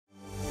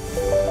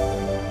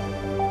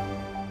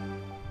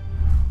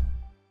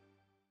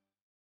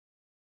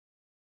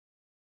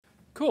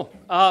Cool.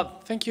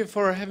 Thank you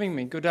for having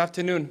me. Good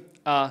afternoon.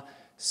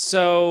 Most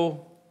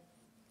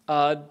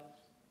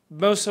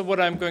of what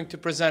I'm going to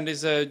present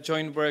is a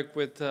joint work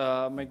with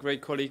my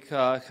great colleague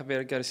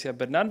Javier Garcia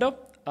Bernardo.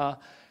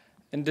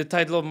 And the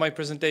title of my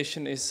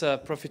presentation is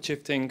Profit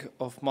Shifting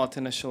of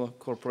Multinational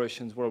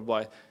Corporations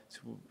Worldwide. So,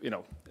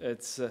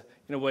 it's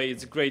in a way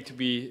it's great to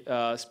be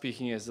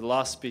speaking as the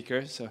last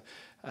speaker. So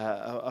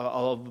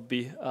I'll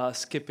be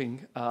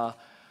skipping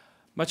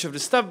much of the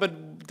stuff,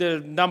 but there are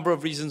a number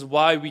of reasons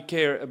why we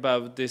care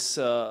about this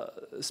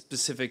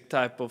specific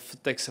type of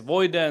tax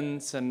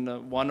avoidance,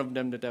 and one of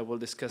them that I will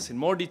discuss in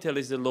more detail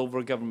is the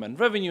lower government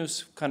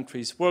revenues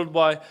countries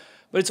worldwide,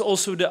 but it's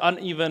also the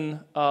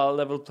uneven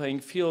level playing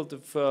field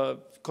of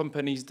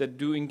companies that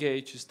do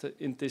engage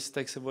in this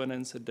tax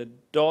avoidance and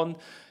that don't.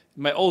 It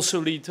might also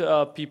lead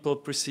to people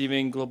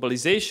perceiving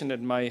globalization that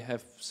might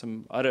have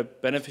some other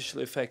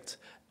beneficial effects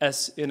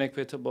as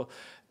inequitable.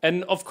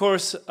 And of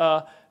course,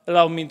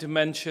 allow me to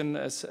mention,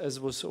 as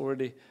was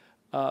already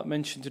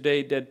mentioned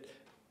today, that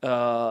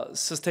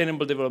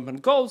Sustainable Development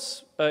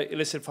Goals,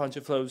 illicit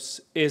financial flows,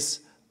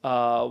 is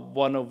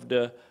one of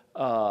the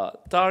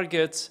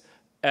targets.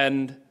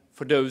 And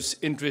for those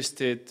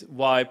interested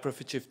why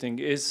profit shifting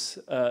is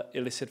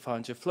illicit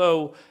financial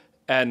flow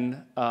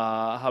and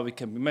how it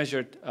can be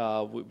measured,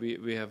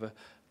 we have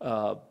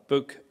a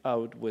book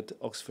out with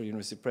Oxford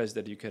University Press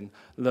that you can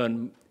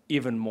learn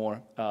even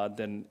more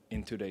than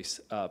in today's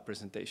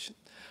presentation.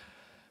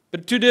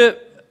 But to the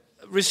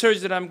research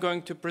that I'm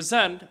going to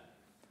present,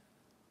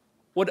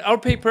 what our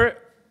paper,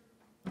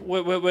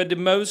 where the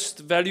most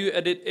value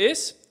added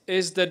is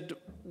that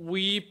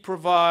we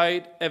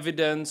provide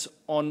evidence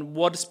on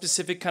what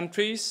specific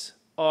countries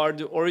are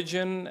the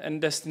origin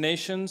and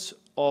destinations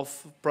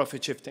of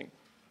profit shifting.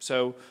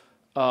 So,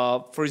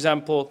 for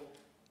example,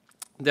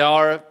 there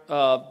are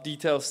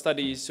detailed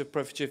studies of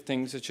profit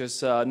shifting, such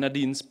as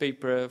Nadine's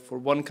paper for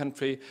one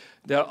country.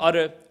 There are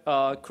other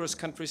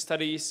cross-country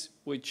studies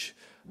which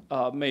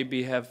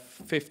maybe have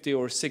 50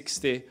 or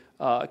 60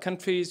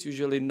 countries,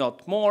 usually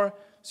not more.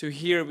 So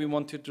here we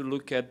wanted to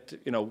look at,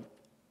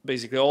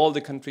 basically all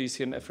the countries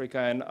in Africa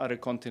and other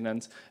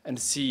continents and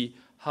see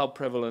how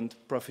prevalent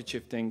profit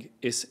shifting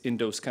is in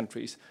those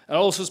countries. And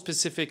also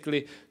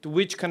specifically to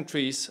which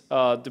countries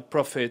the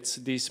profits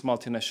these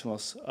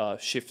multinationals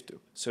shift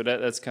to. So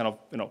that's kind of,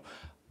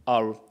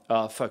 our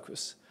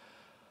focus.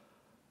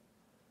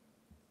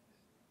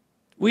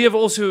 We have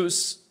also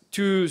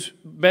two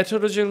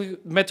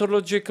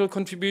methodological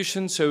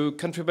contributions. So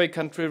country by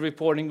country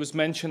reporting was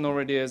mentioned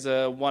already as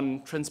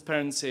one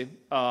transparency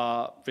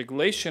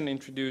regulation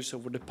introduced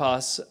over the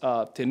past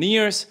 10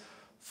 years.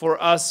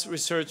 For us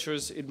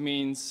researchers, it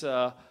means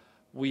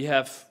we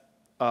have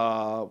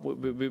a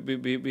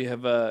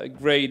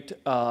great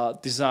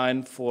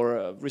design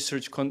for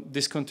research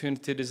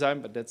discontinuity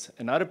design, but that's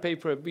another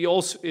paper.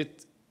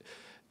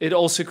 It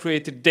also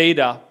created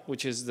data,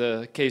 which is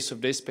the case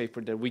of this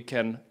paper, that we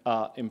can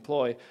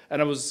employ.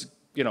 And I was,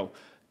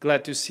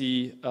 glad to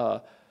see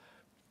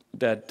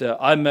that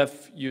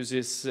IMF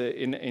uses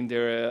in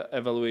their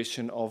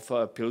evaluation of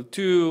Pillar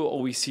 2,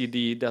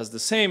 OECD does the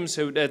same.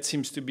 So that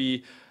seems to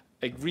be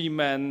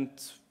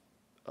agreement,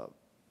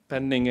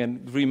 pending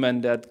an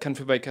agreement that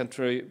country by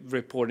country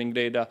reporting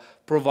data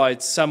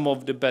provides some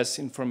of the best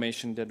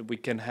information that we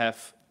can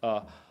have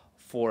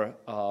for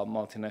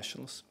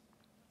multinationals.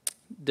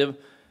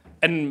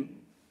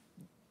 And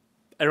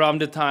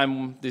around the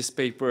time this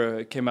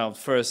paper came out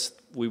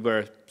first, we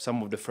were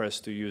some of the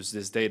first to use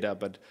this data,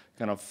 but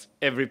kind of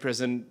every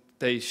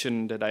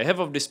presentation that I have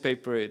of this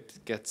paper, it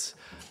gets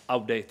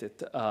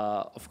outdated,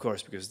 of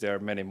course, because there are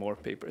many more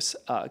papers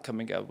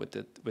coming out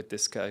with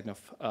this kind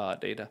of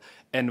data.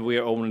 And we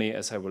are only,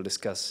 as I will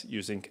discuss,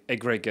 using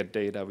aggregate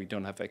data. We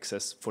don't have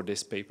access for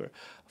this paper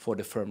for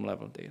the firm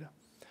level data.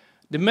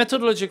 The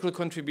methodological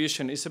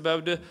contribution is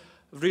about the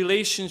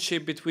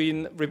relationship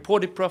between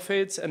reported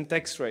profits and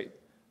tax rate.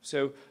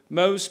 So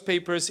most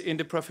papers in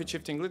the profit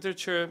shifting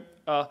literature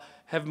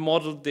have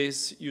modeled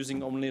this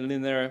using only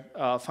linear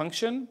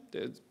function.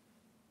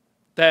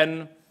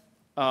 Then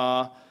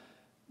the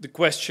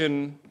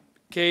question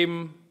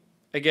came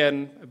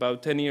again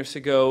about 10 years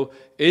ago,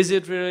 is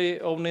it really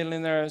only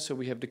linear? So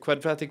we have the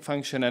quadratic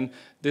function, and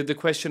the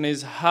question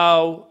is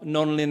how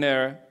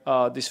nonlinear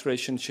this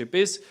relationship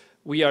is.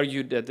 We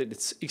argue that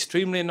it's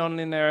extremely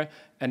nonlinear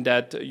and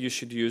that you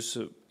should use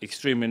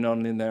extremely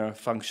nonlinear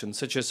functions,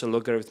 such as a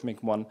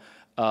logarithmic one,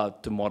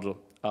 to model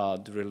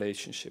the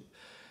relationship.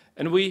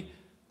 And we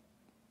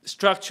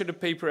structured the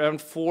paper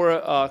around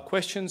 4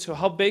 questions. So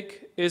how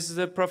big is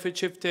the profit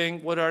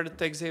shifting? What are the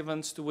tax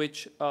havens to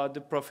which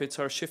the profits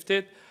are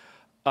shifted?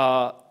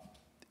 Are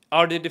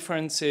there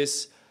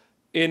differences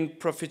in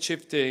profit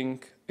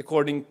shifting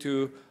according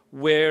to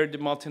where the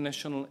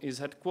multinational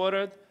is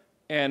headquartered?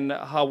 And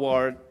how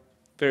are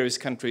various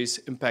countries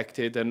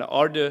impacted, and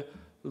are the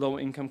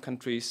low-income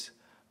countries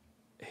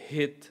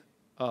hit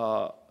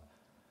more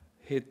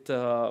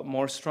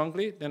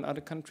strongly than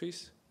other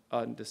countries?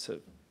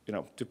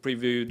 To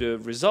preview the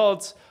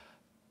results,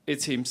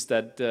 it seems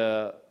that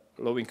the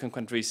low-income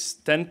countries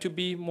tend to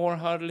be more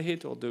hardly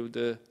hit, although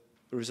the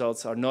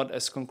results are not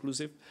as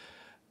conclusive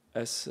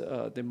as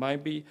they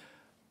might be.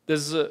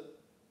 There's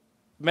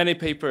many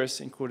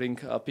papers, including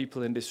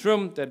people in this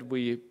room, that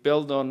we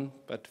build on,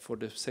 but for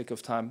the sake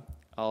of time,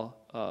 I'll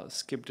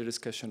skip the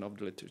discussion of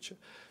the literature.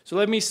 So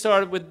let me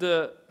start with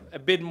a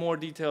bit more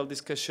detailed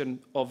discussion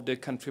of the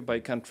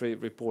country-by-country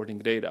reporting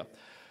data.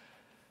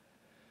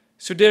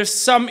 So there's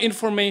some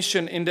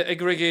information in the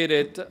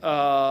aggregated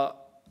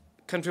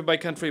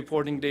country-by-country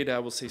reporting data, I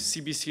will say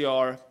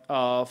CBCR,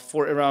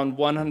 for around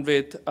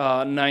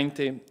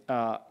 190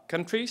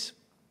 countries.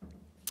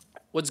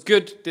 What's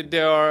good that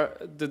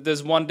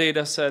there's one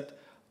data set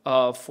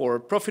for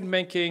profit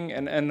making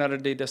and another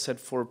data set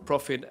for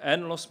profit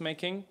and loss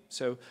making.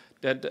 So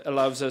that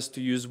allows us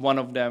to use one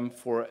of them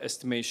for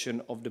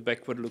estimation of the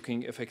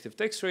backward-looking effective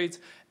tax rates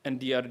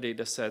and the other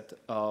data set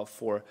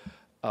for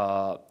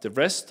the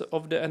rest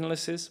of the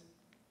analysis.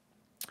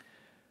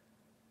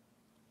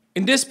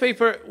 In this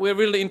paper, we're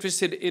really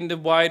interested in the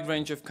wide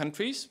range of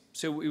countries.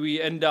 So we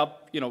end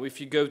up,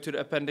 if you go to the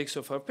appendix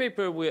of our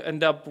paper, we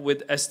end up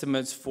with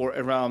estimates for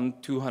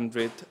around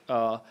 200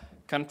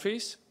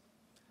 countries.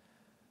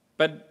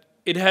 But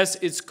it has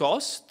its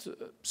cost.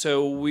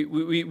 So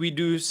we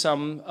do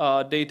some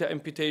data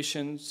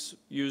imputations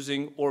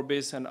using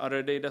Orbis and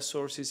other data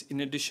sources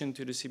in addition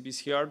to the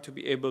CBCR to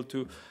be able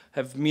to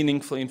have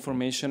meaningful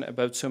information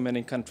about so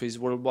many countries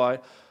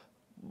worldwide,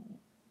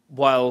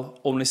 while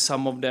only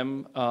some of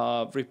them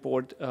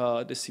report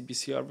the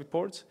CBCR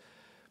reports.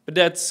 But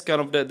that's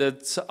kind of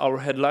that's our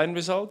headline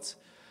results.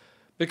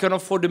 But kind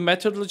of for the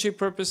methodology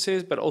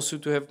purposes, but also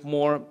to have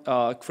more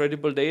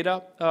credible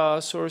data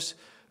source,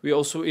 we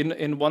also,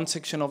 in one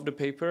section of the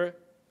paper,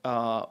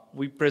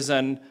 we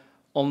present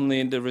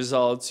only the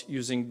results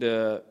using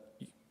the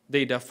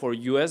data for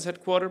US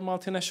headquartered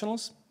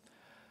multinationals.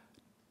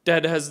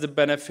 That has the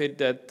benefit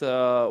that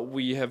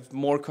we have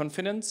more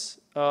confidence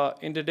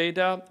in the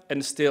data,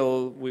 and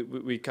still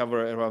we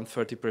cover around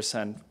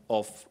 30%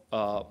 of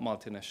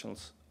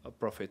multinationals'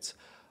 profits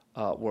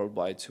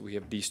worldwide. So we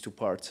have these two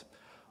parts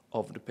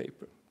of the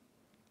paper.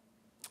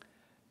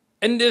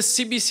 And the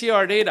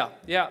CBCR data,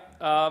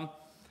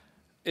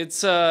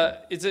 it's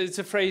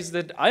a phrase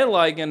that I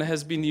like and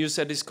has been used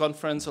at this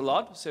conference a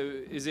lot. So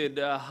is it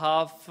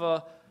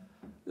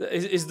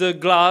is the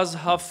glass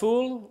half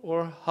full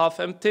or half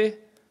empty?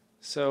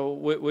 So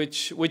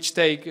which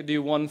take do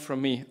you want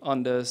from me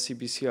on the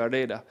CBCR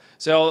data?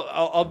 So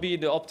I'll be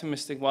the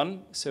optimistic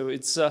one. So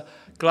it's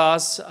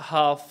glass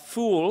half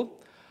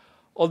full,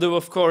 although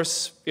of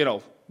course,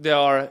 there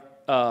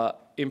are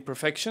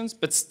imperfections,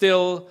 but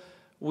still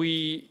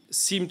we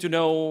seem to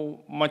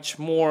know much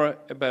more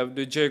about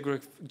the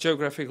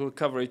geographical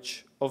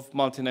coverage of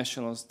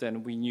multinationals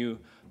than we knew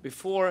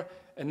before.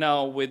 And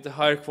now with the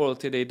higher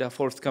quality data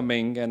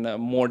forthcoming and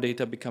more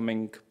data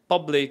becoming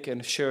public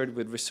and shared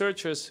with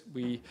researchers,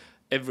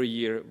 every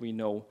year we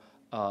know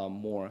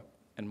more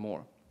and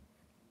more.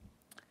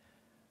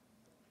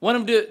 One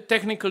of the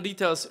technical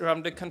details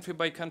around the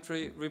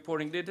country-by-country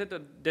reporting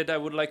data that I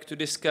would like to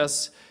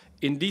discuss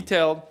in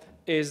detail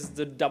is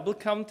the double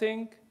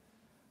counting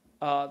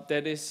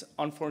that is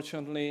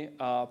unfortunately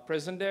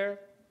present there.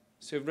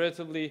 So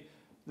relatively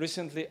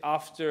recently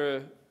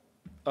after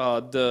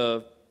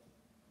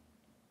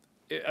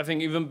I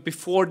think even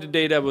before the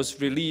data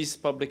was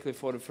released publicly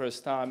for the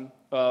first time,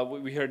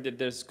 we heard that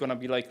there's going to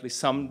be likely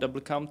some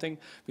double counting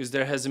because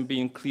there hasn't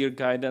been clear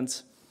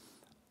guidance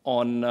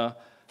on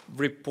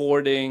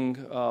reporting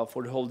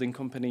for the holding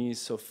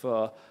companies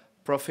of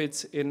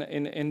profits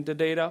in the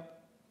data.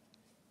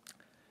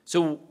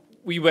 So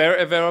we were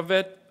aware of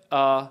it.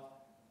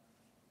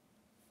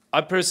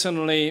 I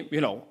personally,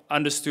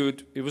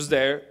 understood it was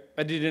there.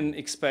 I didn't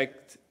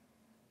expect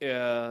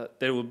that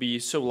it would be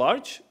so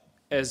large,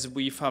 as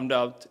we found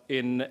out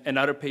in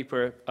another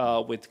paper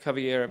with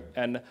Javier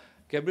and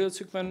Gabriel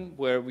Zuckman,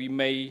 where we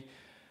made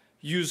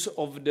use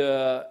of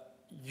the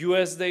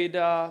US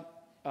data,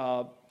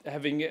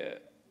 having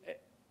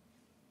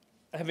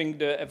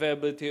the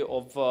availability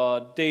of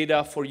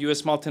data for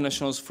US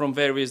multinationals from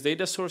various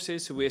data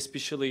sources. So we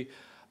especially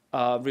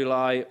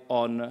rely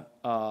on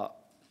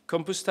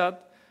Compustat,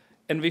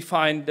 and we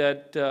find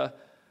that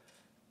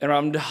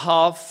around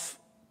half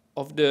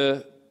of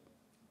the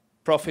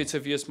profits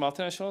of US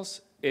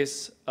multinationals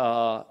is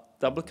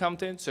double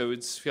counting. So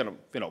it's,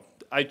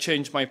 I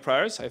changed my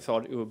priors. I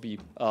thought it would be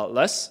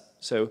less.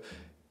 So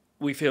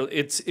we feel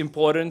it's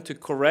important to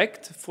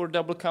correct for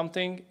double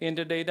counting in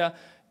the data.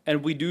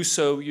 And we do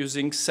so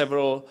using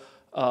several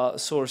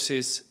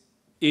sources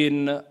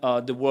in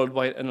the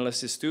worldwide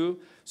analysis too.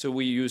 So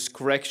we use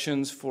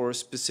corrections for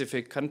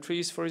specific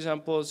countries, for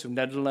example. So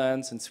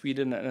Netherlands and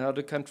Sweden and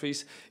other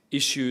countries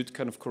issued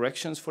kind of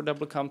corrections for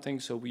double counting.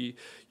 So we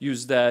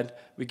use that.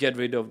 We get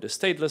rid of the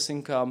stateless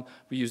income.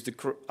 We use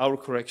our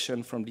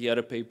correction from the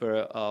other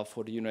paper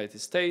for the United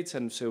States.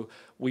 And so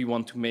we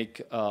want to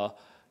make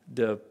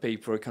the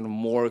paper kind of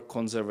more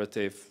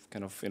conservative,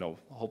 kind of,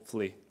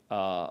 hopefully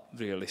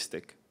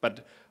realistic.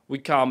 But we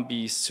can't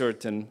be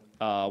certain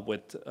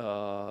with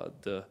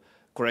the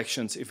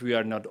corrections if we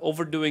are not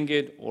overdoing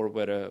it, or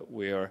whether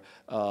we are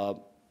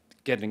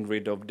getting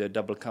rid of the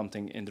double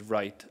counting in the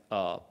right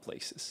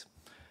places.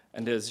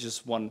 And there's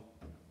just one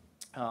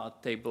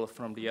table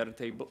from the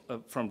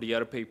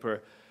other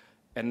paper,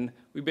 and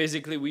we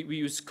basically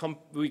we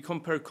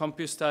compare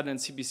CompuStat and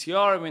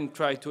CBCR and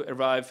try to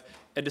arrive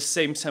at the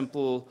same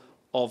sample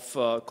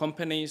of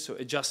companies, so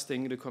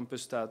adjusting the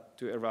CompuStat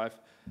to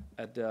arrive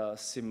at a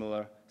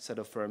similar set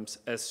of firms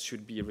as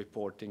should be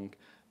reporting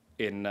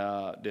in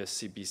the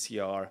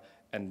CBCR.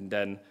 And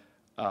then,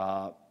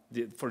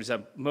 for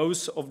example,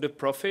 most of the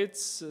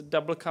profits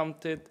double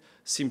counted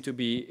seem to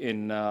be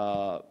in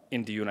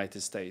the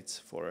United States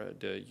for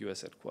the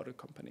US headquartered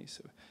companies.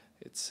 So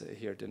it's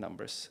here the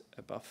numbers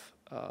above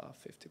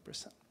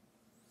 50%.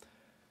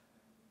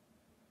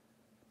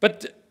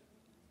 But,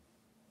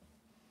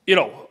 you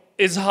know,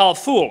 it's half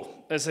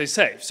full, as I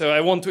say. So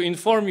I want to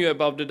inform you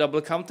about the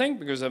double counting,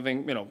 because I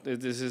think, you know,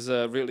 this is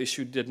a real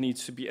issue that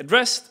needs to be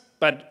addressed.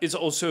 But it's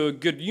also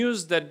good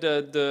news that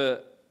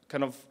the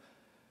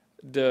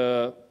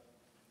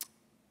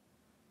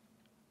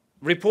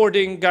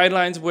reporting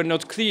guidelines were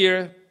not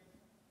clear.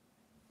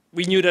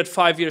 We knew that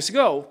 5 years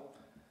ago.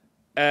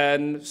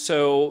 And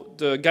so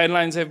the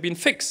guidelines have been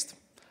fixed.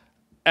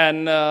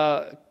 And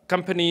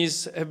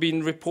companies have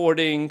been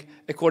reporting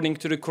according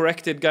to the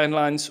corrected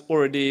guidelines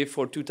already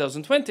for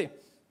 2020.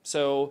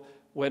 So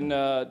when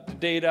the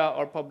data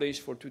are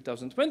published for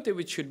 2020,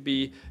 which should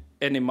be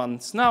any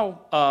months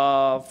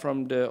now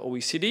from the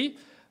OECD,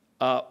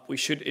 we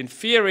should, in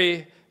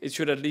theory, it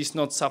should at least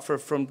not suffer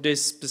from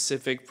this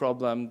specific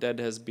problem that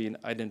has been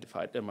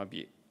identified. There might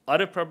be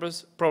other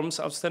problems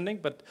outstanding,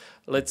 but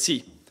let's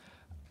see.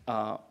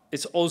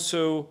 It's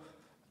also,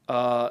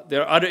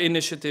 there are other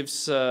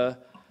initiatives.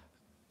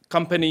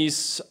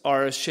 Companies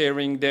are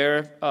sharing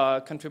their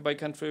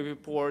country-by-country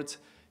reports.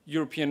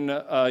 European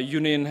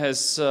Union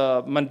has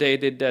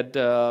mandated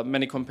that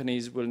many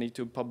companies will need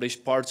to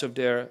publish parts of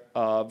their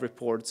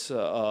reports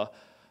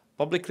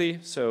publicly.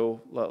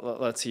 So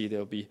let's see,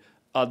 there'll be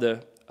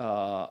other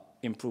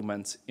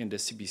improvements in the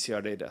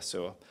CBCR data.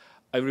 So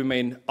I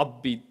remain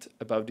upbeat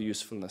about the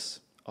usefulness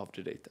of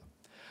the data.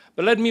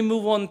 But let me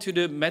move on to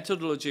the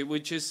methodology,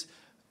 which is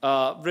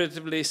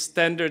relatively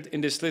standard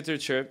in this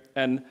literature,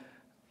 and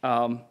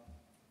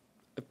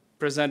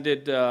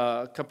presented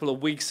a couple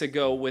of weeks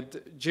ago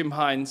with Jim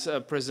Hines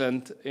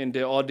present in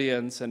the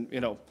audience, and,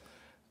 you know,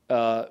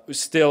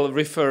 still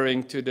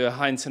referring to the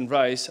Hines and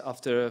Rice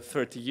after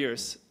 30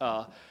 years.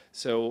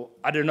 So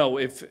I don't know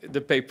if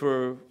the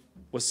paper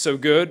was so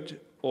good,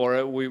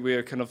 or we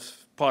are kind of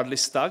partly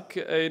stuck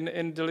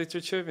in the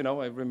literature. You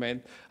know,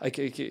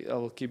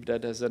 I'll keep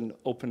that as an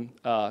open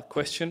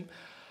question.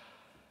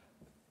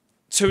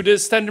 So the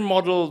standard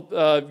model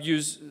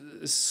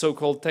uses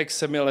so-called tax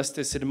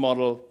semi-elasticity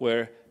model,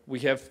 where we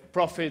have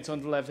profits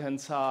on the left-hand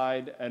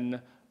side,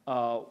 and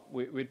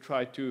we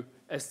try to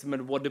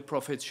estimate what the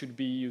profits should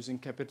be using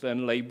capital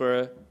and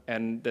labor,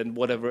 and then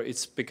whatever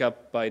is picked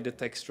up by the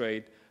tax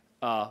rate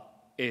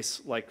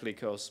is likely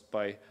caused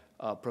by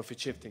profit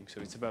shifting.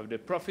 So it's about the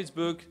profits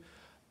book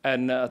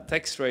and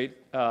tax rate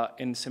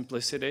in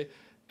simplicity.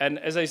 And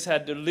as I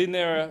said, the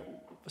linear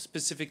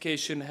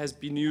specification has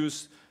been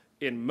used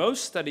in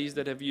most studies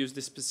that have used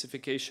this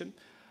specification.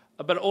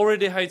 But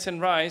already Hines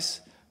and Rice,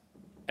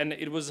 and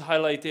it was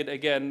highlighted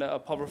again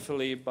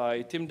powerfully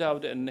by Tim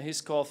Dowd and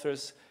his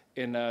co-authors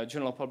in a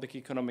Journal of Public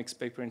Economics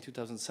paper in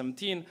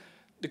 2017,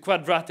 the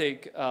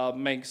quadratic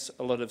makes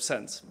a lot of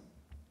sense.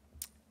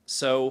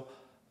 So,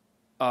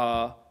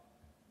 that's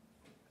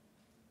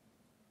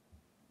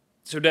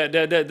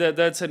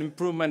an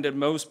improvement that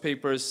most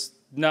papers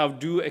now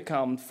do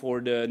account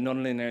for the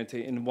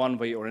nonlinearity in one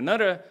way or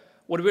another.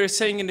 What we're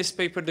saying in this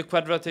paper, the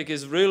quadratic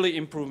is really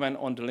improvement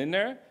on the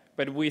linear,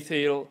 but we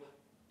feel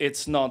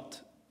it's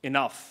not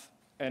enough.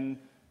 And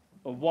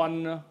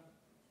one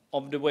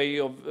of the way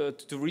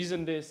to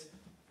reason this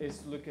is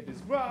to look at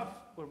this graph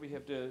where we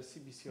have the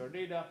CBCR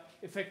data,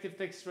 effective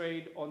tax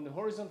rate on the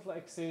horizontal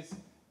axis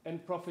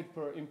and profit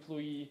per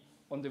employee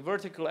on the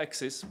vertical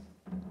axis.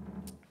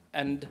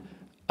 And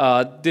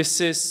this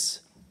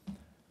is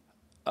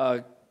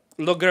a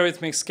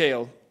logarithmic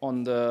scale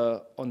on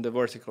the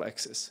vertical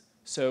axis.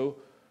 So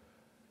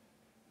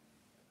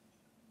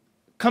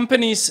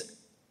companies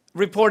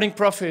reporting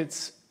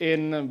profits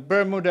in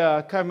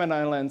Bermuda, Cayman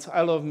Islands,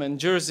 Isle of Man,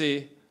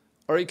 Jersey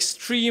are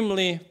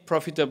extremely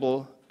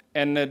profitable,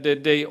 and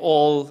they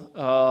all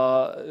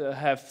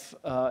have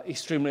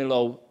extremely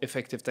low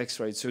effective tax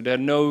rates. So there are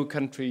no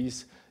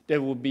countries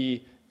that would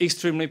be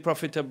extremely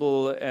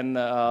profitable and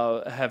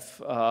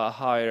have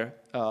higher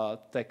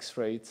tax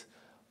rates,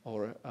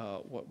 or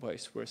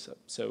vice versa.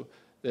 So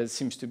there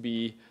seems to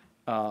be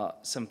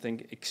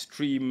something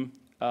extreme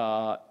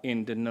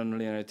in the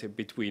nonlinearity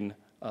between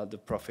the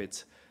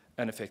profits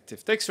and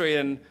effective tax rate.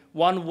 And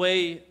one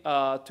way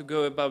to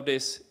go about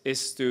this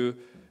is to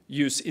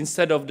use,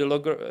 instead of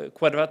the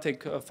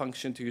quadratic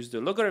function, to use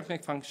the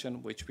logarithmic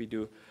function, which we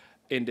do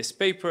in this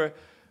paper.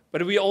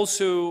 But we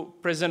also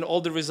present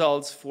all the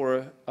results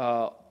for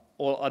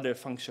all other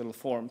functional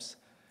forms,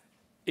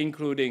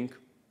 including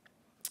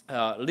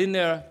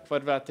linear,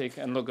 quadratic,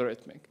 and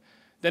logarithmic.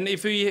 Then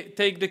if we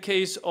take the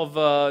case of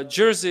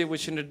Jersey,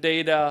 which in the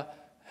data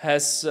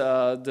has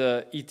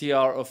the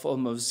ETR of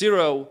almost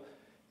 0,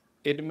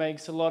 it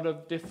makes a lot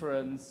of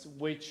difference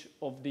which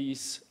of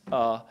these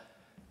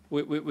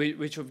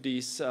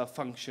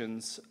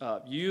functions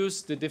you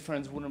use. The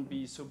difference wouldn't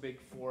be so big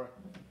for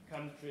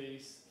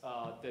countries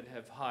that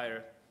have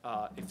higher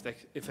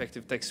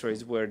effective tax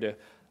rates, where the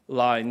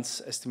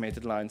lines,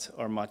 estimated lines,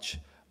 are much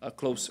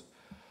closer.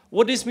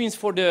 What this means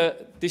for the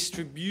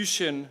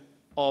distribution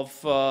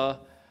of the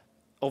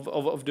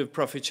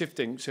profit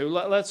shifting. So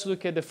let's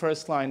look at the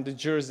first line, the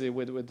Jersey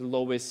with the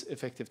lowest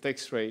effective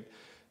tax rate.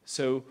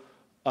 So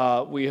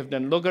we have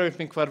done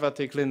logarithmic,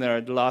 quadratic,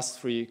 linear, the last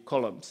 3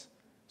 columns.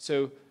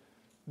 So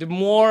the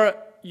more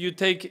you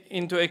take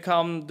into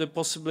account the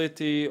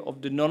possibility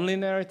of the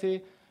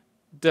nonlinearity,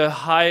 the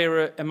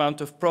higher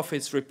amount of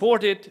profits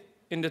reported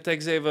in the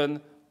tax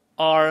haven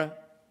are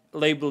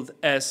labeled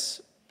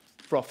as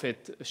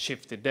profit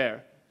shifted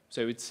there.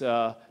 So it's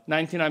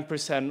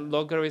 99%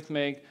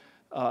 logarithmic,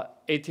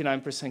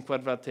 89%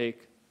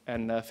 quadratic,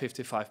 and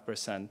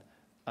 55%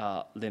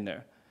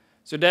 linear.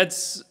 So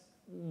that's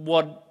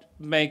what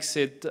makes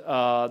it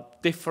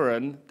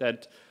different,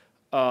 that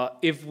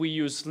if we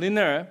use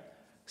linear,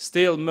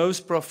 still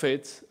most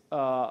profits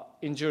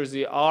in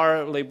Jersey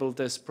are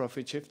labeled as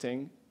profit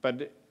shifting,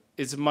 but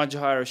it's a much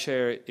higher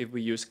share if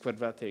we use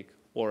quadratic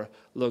or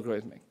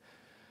logarithmic.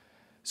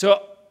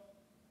 So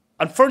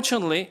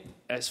unfortunately,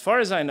 as far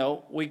as I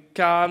know, we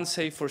can't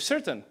say for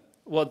certain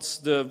what's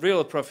the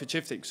real profit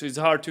shifting. So it's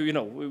hard to,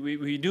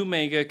 we do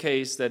make a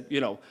case that,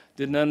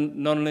 the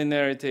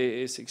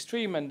non-linearity is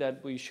extreme and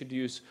that we should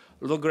use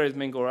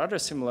logarithmic or other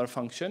similar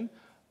function.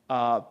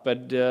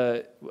 But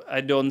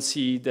I don't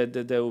see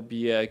that there will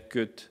be a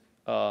good,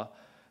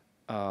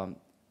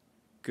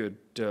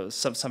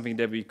 something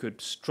that we could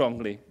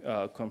strongly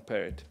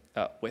compare it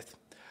with.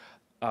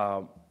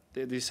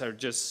 These are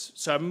just,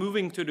 so I'm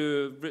moving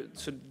to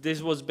so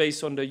this was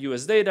based on the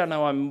US data.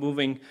 Now I'm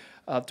moving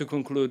to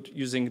conclude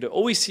using the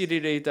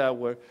OECD data,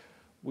 where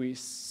we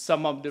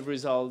sum up the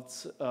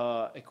results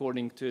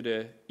according to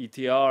the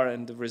ETR,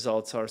 and the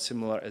results are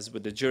similar as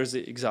with the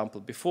Jersey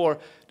example before.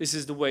 This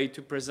is the way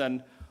to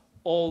present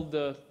all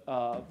the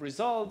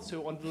results.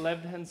 So on the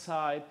left-hand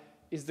side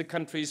is the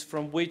countries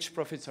from which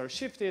profits are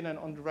shifted, and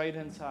on the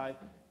right-hand side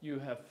you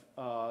have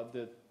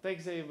the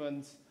tax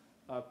havens,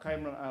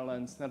 Cayman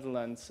Islands,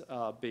 Netherlands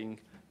being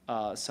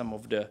some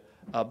of the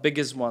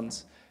biggest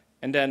ones.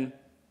 And then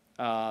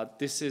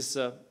this is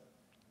a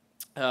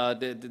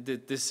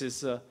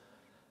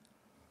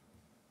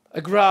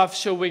graph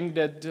showing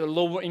that the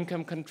lower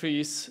income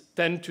countries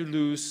tend to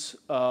lose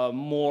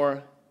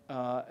more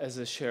as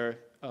a share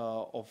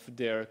of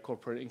their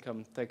corporate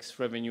income tax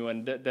revenue,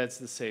 and that's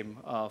the same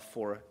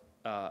for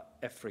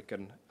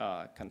African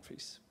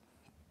countries.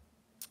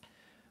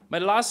 My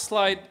last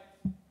slide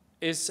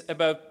is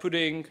about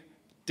putting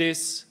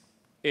this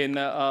in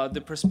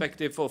the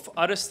perspective of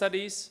other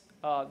studies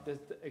that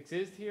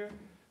exist here.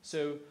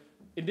 So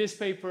in this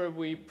paper,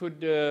 we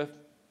put the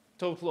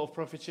total of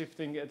profit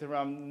shifting at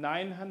around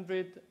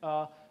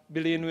 $900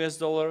 billion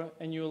US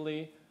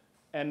annually,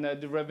 and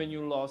the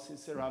revenue loss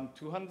is around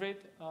 $200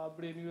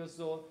 billion US.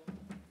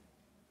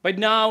 By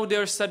now,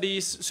 there are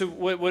studies. So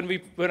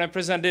when I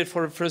presented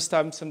for the first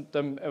time,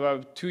 sometime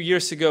about 2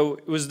 years ago,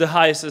 it was the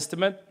highest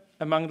estimate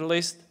among the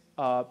list.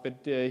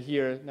 But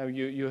here now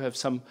you have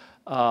some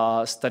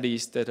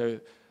studies that are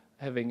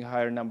having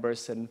higher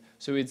numbers, and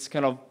so it's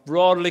kind of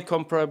broadly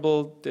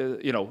comparable.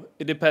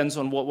 It depends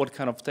on what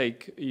kind of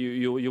take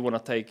you want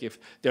to take. If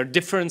there are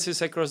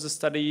differences across the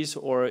studies,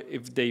 or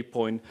if they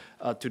point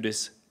to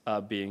this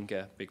being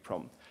a big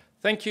problem.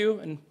 Thank you,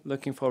 and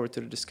looking forward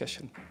to the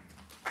discussion.